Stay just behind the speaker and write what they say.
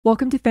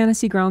Welcome to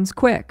Fantasy Grounds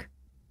Quick.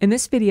 In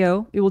this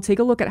video, we will take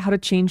a look at how to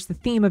change the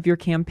theme of your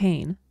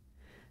campaign.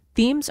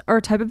 Themes are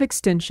a type of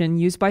extension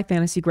used by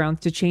Fantasy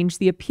Grounds to change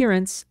the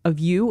appearance of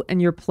you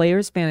and your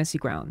players' Fantasy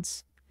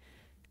Grounds.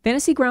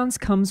 Fantasy Grounds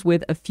comes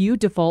with a few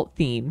default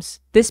themes,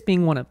 this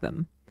being one of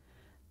them.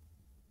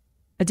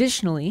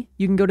 Additionally,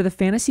 you can go to the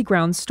Fantasy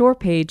Grounds store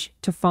page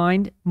to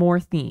find more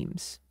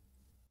themes.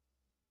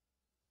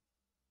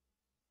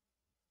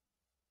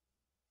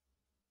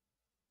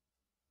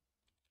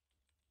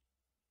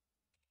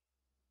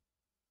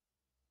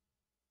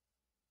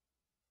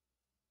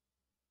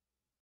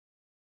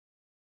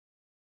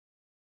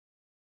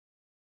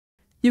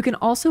 You can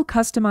also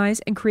customize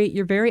and create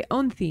your very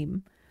own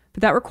theme,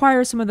 but that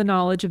requires some of the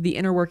knowledge of the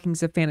inner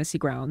workings of Fantasy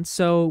Grounds,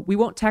 so we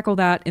won't tackle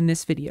that in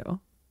this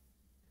video.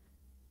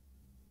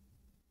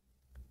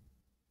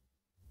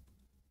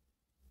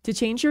 To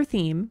change your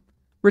theme,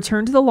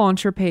 return to the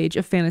launcher page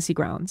of Fantasy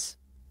Grounds.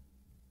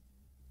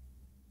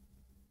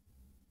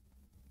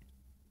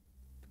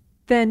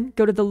 Then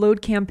go to the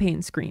Load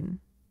Campaign screen.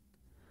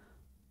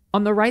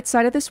 On the right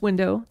side of this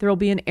window, there will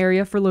be an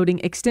area for loading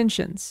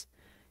extensions.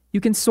 You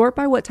can sort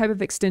by what type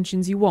of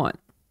extensions you want.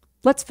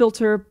 Let's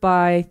filter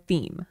by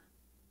theme.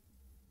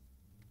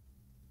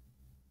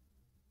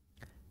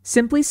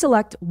 Simply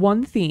select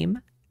one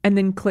theme and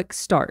then click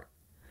Start.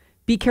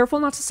 Be careful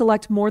not to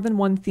select more than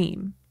one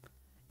theme.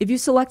 If you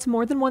select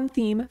more than one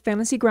theme,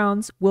 Fantasy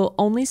Grounds will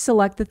only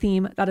select the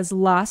theme that is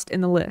last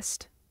in the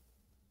list.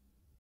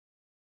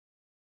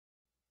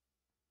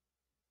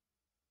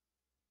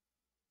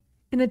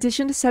 In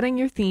addition to setting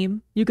your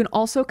theme, you can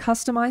also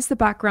customize the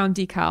background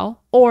decal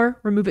or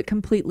remove it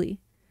completely.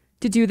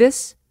 To do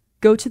this,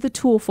 go to the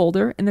Tool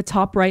folder in the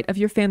top right of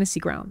your Fantasy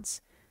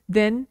Grounds.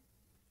 Then,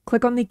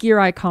 click on the gear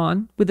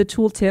icon with the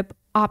tooltip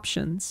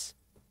Options.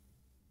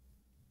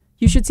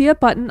 You should see a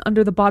button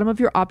under the bottom of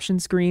your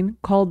options screen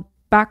called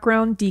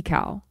Background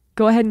Decal.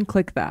 Go ahead and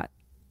click that.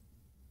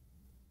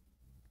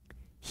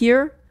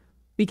 Here,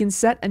 we can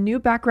set a new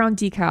background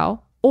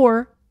decal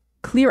or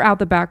clear out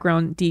the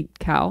background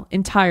decal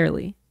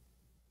entirely.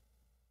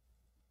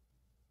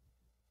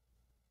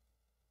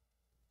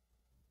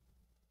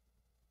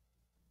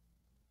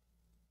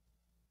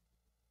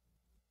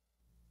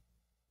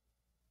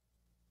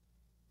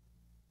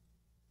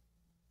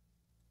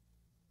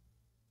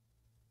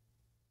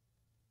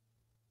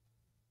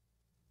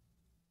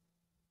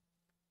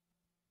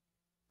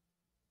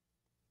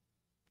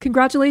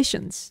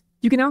 Congratulations!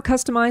 You can now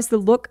customize the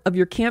look of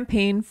your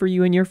campaign for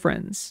you and your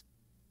friends.